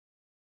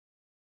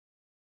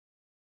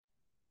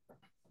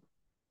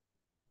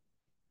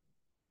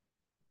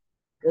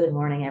Good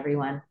morning,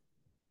 everyone.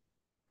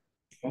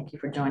 Thank you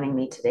for joining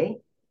me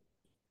today.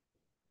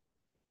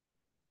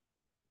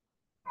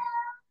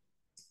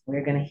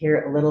 We're going to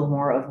hear a little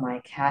more of my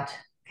cat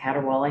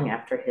caterwauling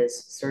after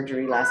his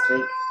surgery last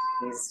week.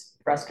 He's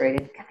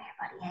frustrated. Come here,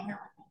 buddy. Hang on.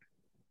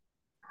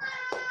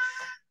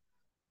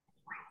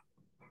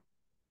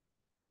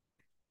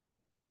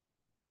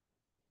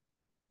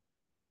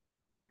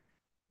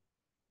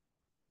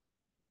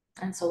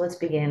 And so let's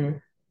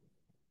begin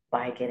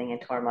by getting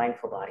into our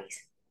mindful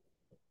bodies.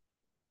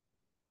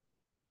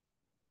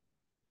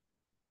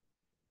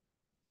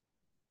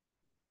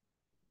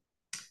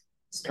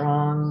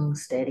 Strong,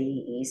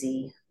 steady,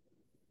 easy.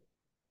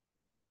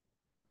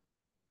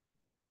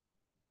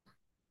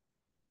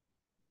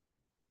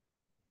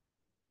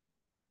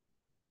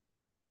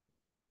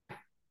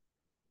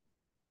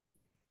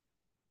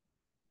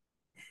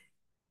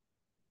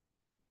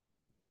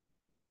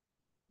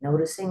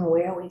 Noticing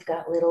where we've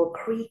got little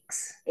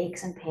creaks,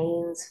 aches, and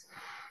pains.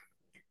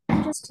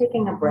 And just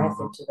taking a breath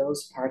into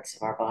those parts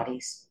of our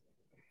bodies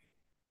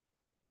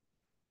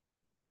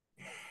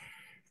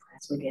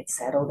as we get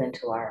settled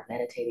into our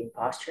meditating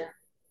posture.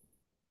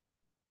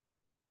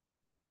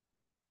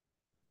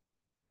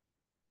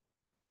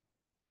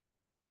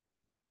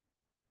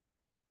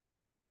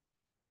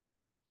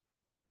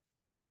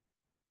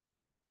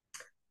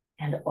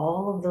 And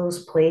all of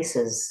those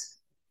places,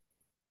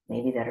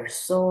 maybe that are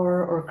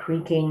sore or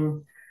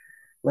creaking,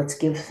 let's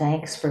give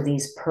thanks for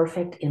these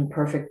perfect,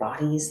 imperfect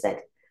bodies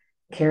that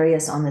carry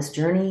us on this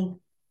journey,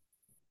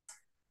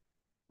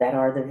 that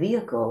are the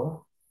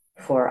vehicle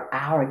for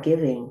our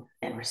giving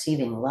and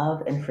receiving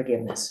love and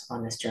forgiveness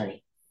on this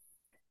journey.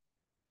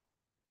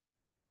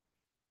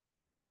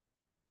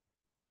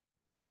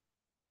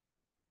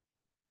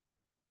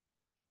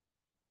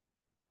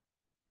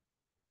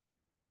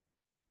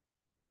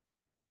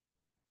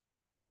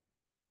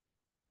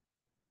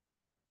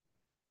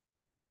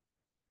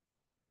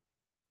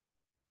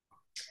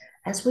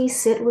 As we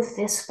sit with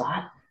this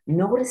thought,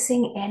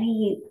 noticing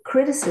any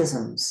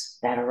criticisms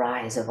that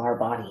arise of our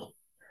body,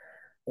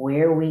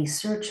 where we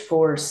search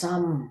for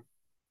some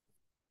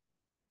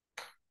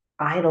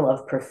idol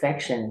of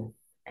perfection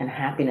and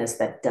happiness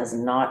that does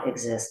not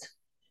exist.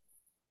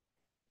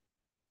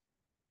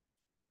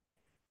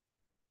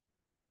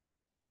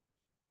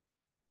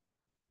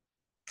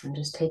 I'm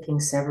just taking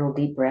several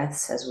deep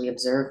breaths as we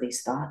observe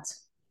these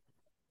thoughts.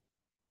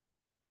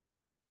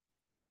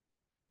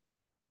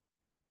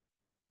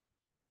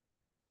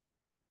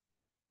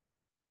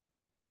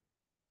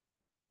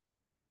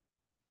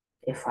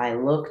 If I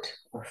looked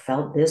or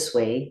felt this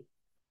way,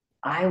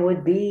 I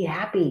would be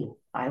happy.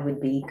 I would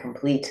be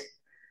complete.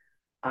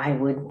 I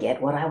would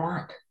get what I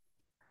want.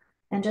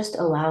 And just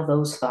allow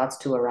those thoughts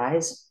to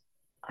arise.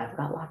 I've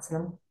got lots of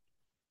them.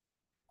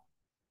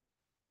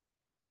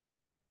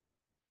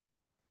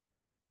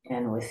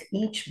 And with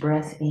each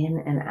breath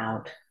in and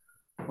out,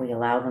 we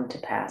allow them to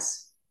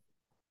pass,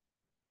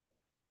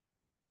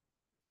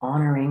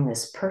 honoring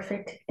this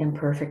perfect,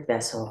 imperfect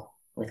vessel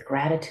with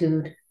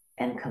gratitude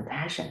and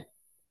compassion.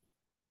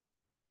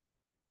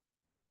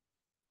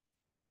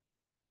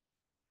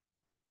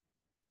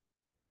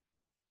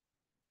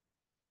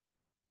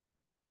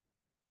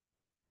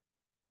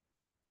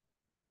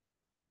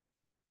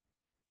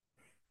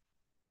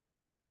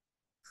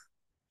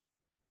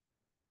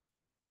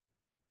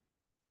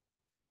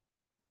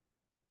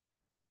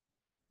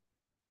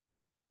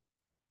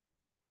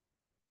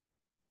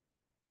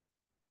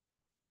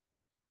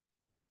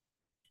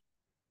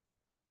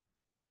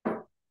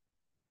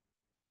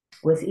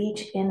 With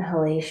each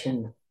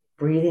inhalation,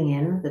 breathing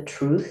in the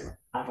truth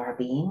of our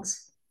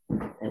beings,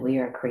 that we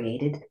are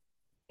created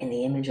in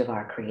the image of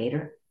our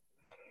Creator.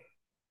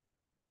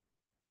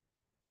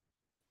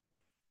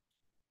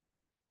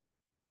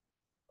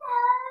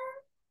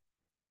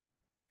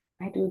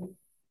 I do.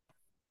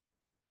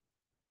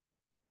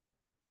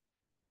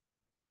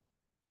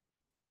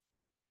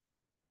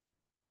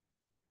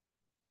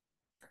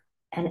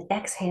 And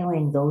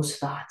exhaling those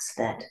thoughts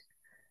that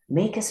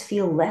make us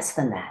feel less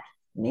than that,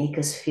 make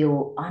us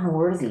feel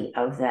unworthy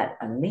of that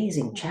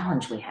amazing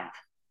challenge we have.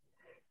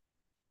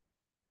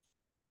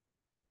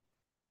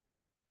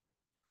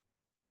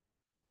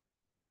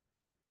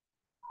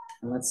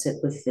 And let's sit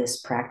with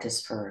this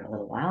practice for a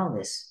little while,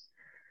 this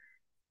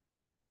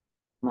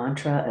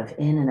mantra of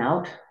in and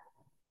out,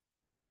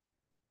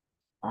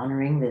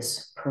 honoring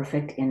this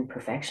perfect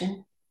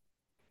imperfection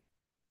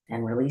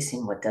and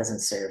releasing what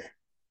doesn't serve.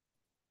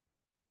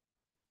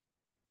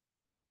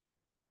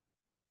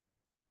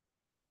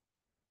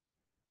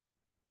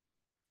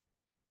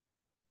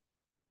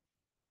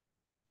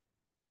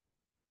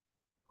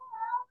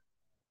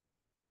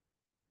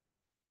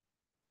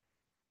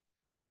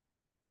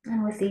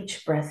 And with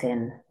each breath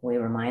in, we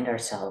remind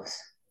ourselves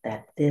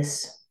that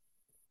this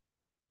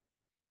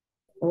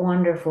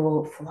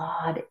wonderful,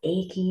 flawed,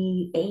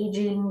 achy,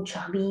 aging,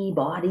 chubby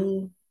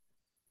body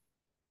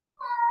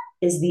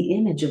is the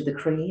image of the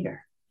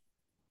Creator.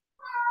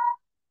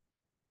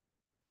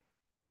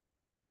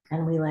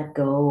 And we let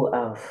go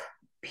of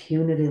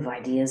punitive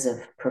ideas of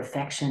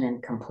perfection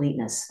and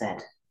completeness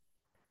that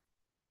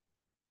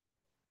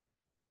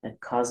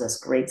cause us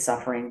great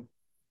suffering.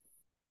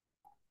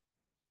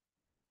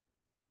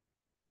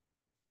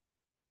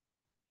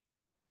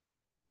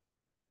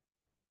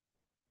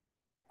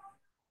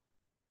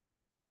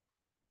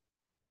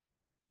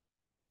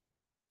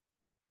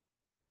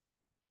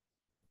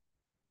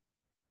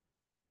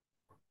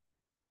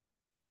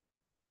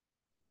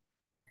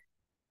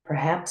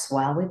 Perhaps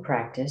while we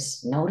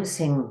practice,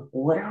 noticing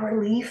what a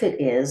relief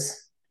it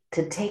is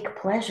to take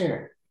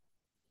pleasure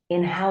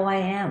in how I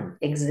am,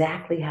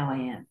 exactly how I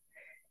am.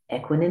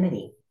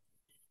 Equanimity.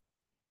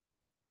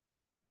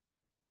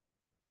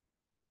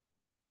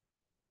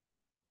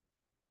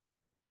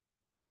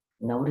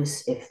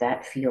 Notice if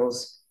that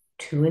feels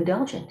too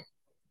indulgent,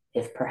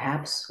 if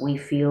perhaps we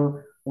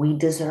feel we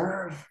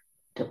deserve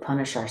to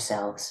punish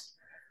ourselves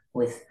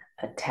with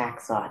attack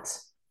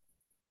thoughts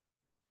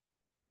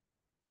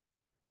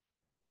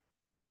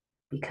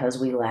because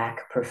we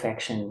lack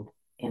perfection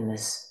in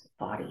this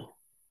body.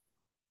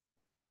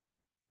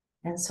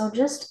 And so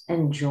just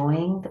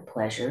enjoying the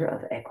pleasure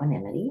of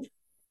equanimity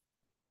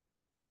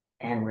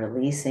and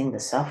releasing the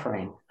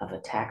suffering of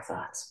attack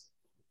thoughts.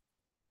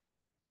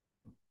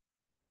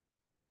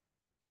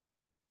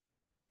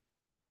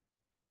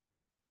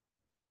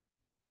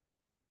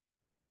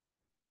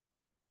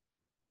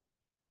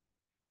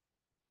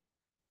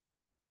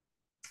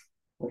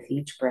 With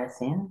each breath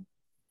in,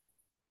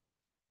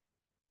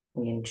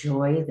 we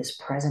enjoy this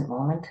present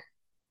moment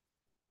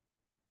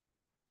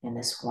in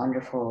this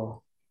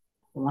wonderful,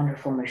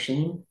 wonderful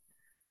machine.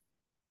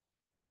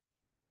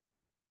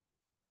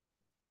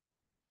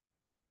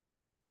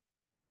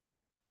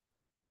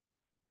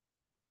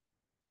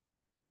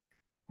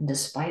 And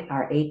despite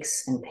our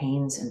aches and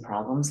pains and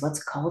problems,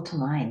 let's call to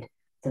mind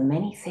the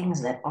many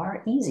things that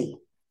are easy.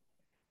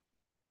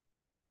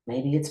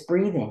 Maybe it's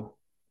breathing.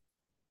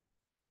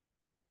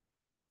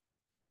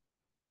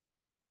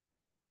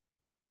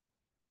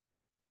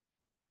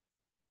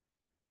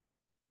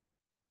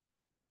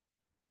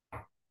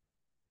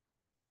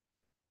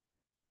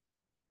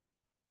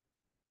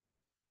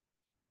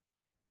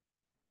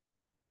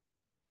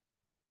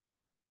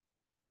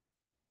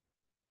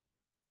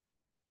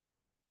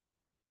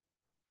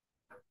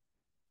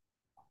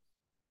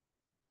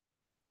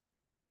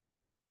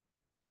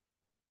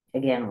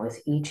 Again,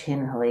 with each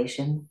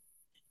inhalation,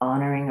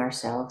 honoring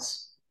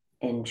ourselves,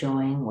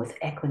 enjoying with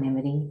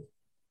equanimity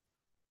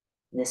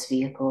this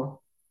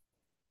vehicle,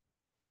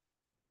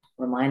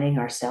 reminding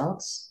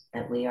ourselves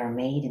that we are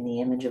made in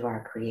the image of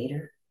our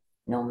Creator,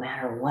 no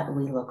matter what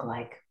we look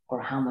like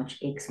or how much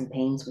aches and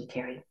pains we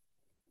carry.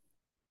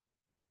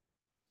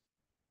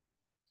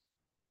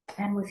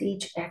 And with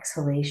each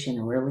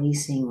exhalation,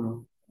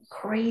 releasing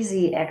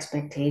crazy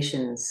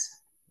expectations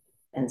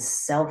and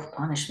self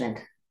punishment.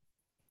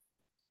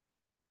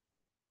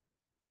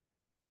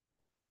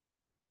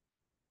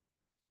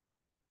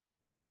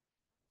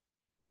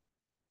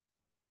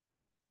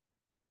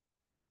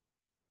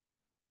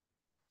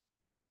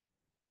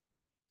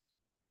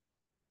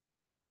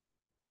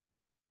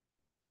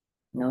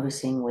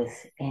 Noticing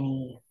with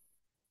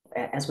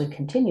as we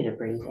continue to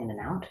breathe in and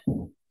out,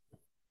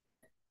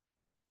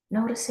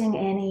 noticing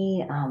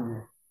any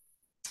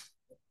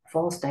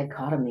false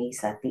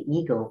dichotomies that the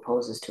ego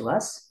poses to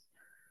us,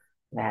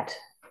 that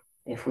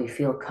if we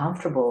feel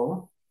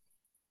comfortable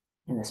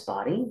in this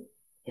body,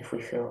 if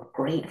we feel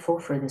grateful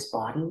for this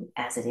body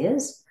as it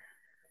is,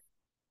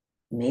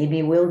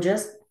 maybe we'll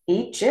just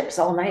eat chips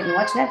all night and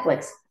watch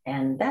Netflix.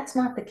 And that's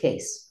not the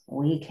case.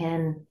 We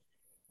can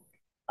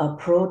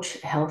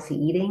approach healthy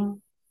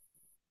eating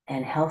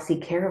and healthy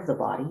care of the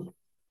body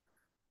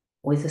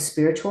with a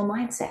spiritual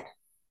mindset.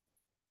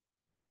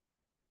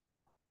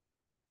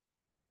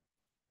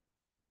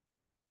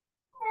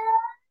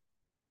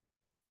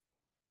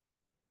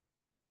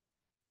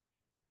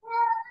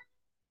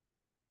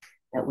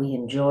 That we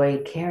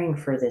enjoy caring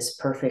for this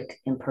perfect,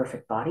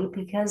 imperfect body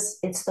because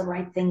it's the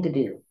right thing to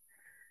do.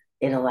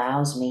 It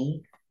allows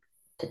me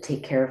to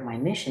take care of my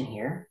mission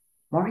here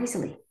more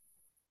easily.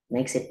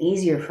 Makes it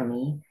easier for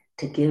me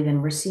to give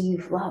and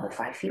receive love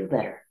if I feel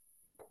better.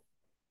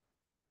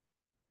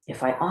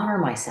 If I honor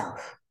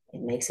myself,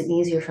 it makes it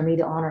easier for me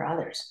to honor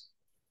others.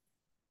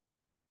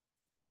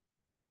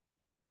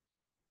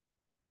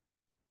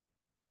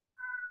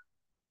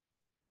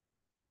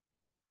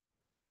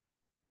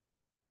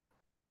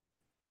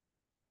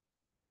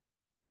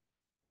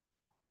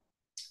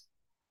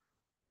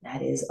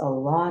 That is a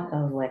lot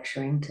of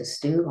lecturing to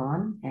stew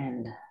on,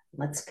 and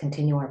let's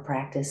continue our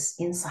practice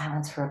in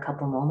silence for a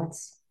couple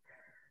moments.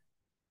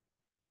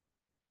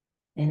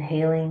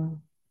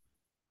 Inhaling,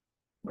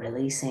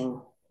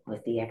 releasing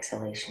with the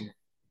exhalation.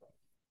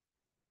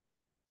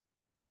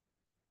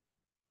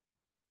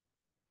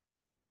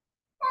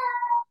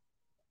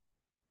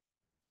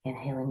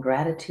 Inhaling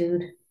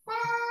gratitude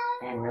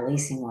and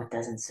releasing what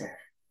doesn't serve.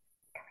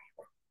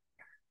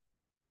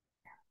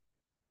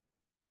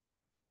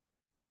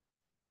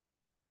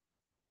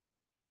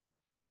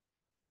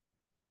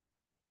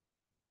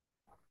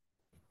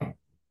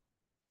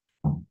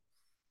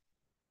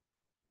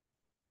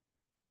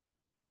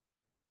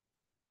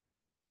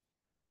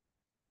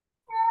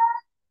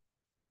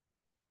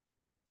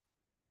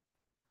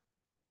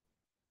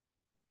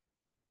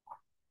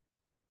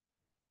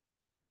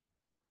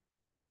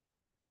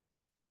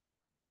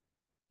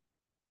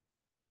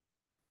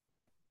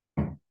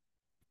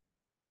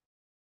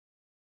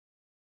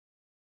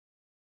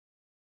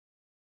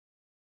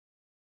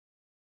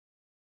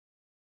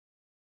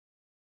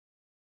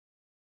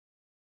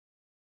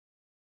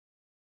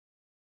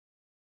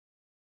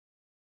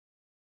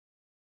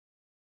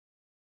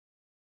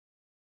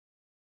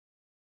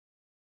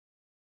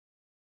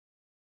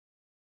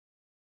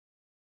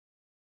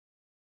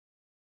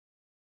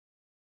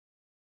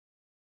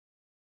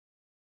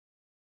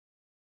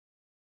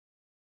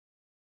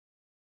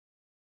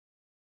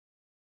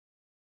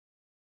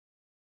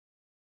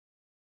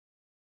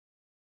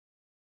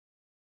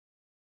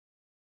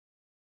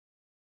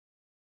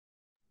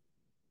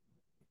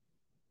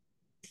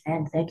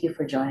 And thank you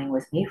for joining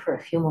with me for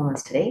a few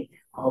moments today.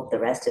 I hope the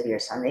rest of your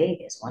Sunday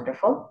is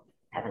wonderful.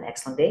 Have an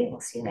excellent day, and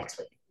we'll see you next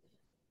week.